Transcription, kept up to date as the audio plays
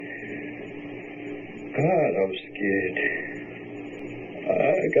God, I'm scared.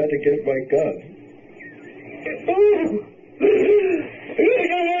 I got to get my gun. Oh! I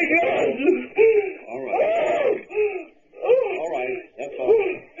gotta get my gun! All right. All right, that's all.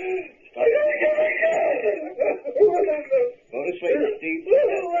 I gotta get my gun! Go to sleep, Steve. You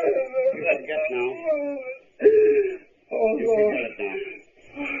forget now. Oh, You Lord. forget it now.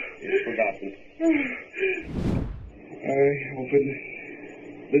 It's forgotten. I opened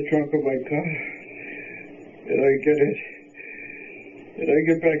the trunk of my car. Then I get it. Then I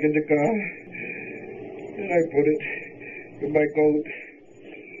get back in the car. Then I put it in my coat.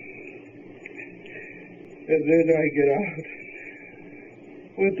 And then I get out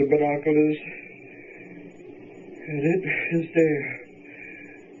with the binoculars. And it is there.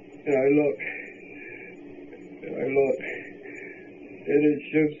 And I look. And I look. And it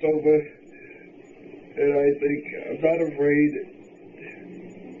shifts over. And I think, I'm not afraid.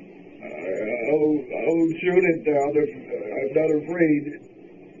 I'll shoot it down if I'm not afraid.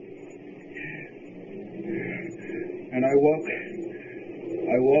 And I walk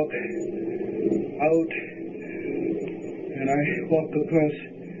out, and I walk across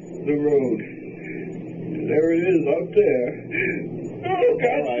the road. There it is, up there. Oh,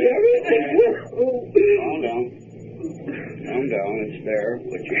 God damn it! Calm down. Calm down, it's there,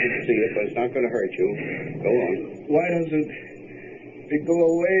 but you can see it, but it's not going to hurt you. Go on. Why doesn't it go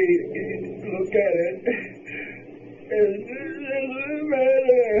away? Look at it. It doesn't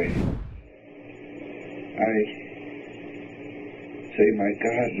matter. I say, my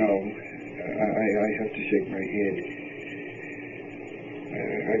God, no. I have to shake my head.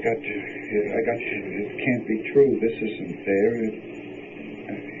 I got to, it can't be true. This isn't fair.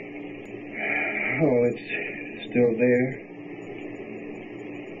 It's still there.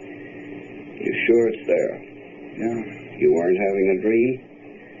 You sure it's there? Yeah, You weren't having a dream?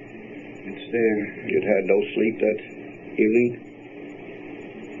 it's there. You'd had no sleep that evening?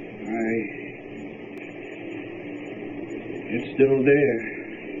 It's still there.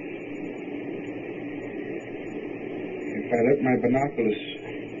 If I let my binoculars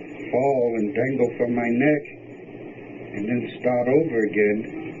fall and dangle from my neck and then start over again,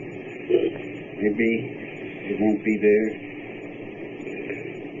 maybe it won't be there.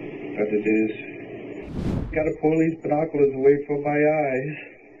 But it is. Gotta pull these binoculars away from my eyes.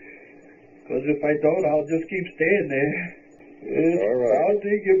 Because if I don't, I'll just keep staying there. It's All right.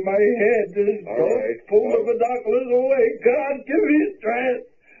 pounding in my head. Just All don't right. pull the binoculars away. God, give me strength.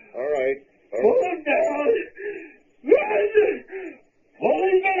 All right. Pull them down. Run! Pull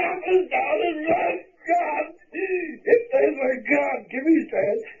these binoculars down and run. God, if there's my God, give me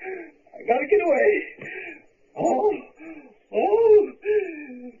strength. I gotta get away. Oh. All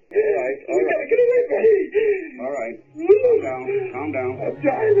right. You gotta get away from me. All right. Calm down. Calm down. I'm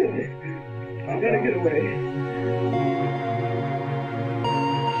driving. I Calm gotta down. get away.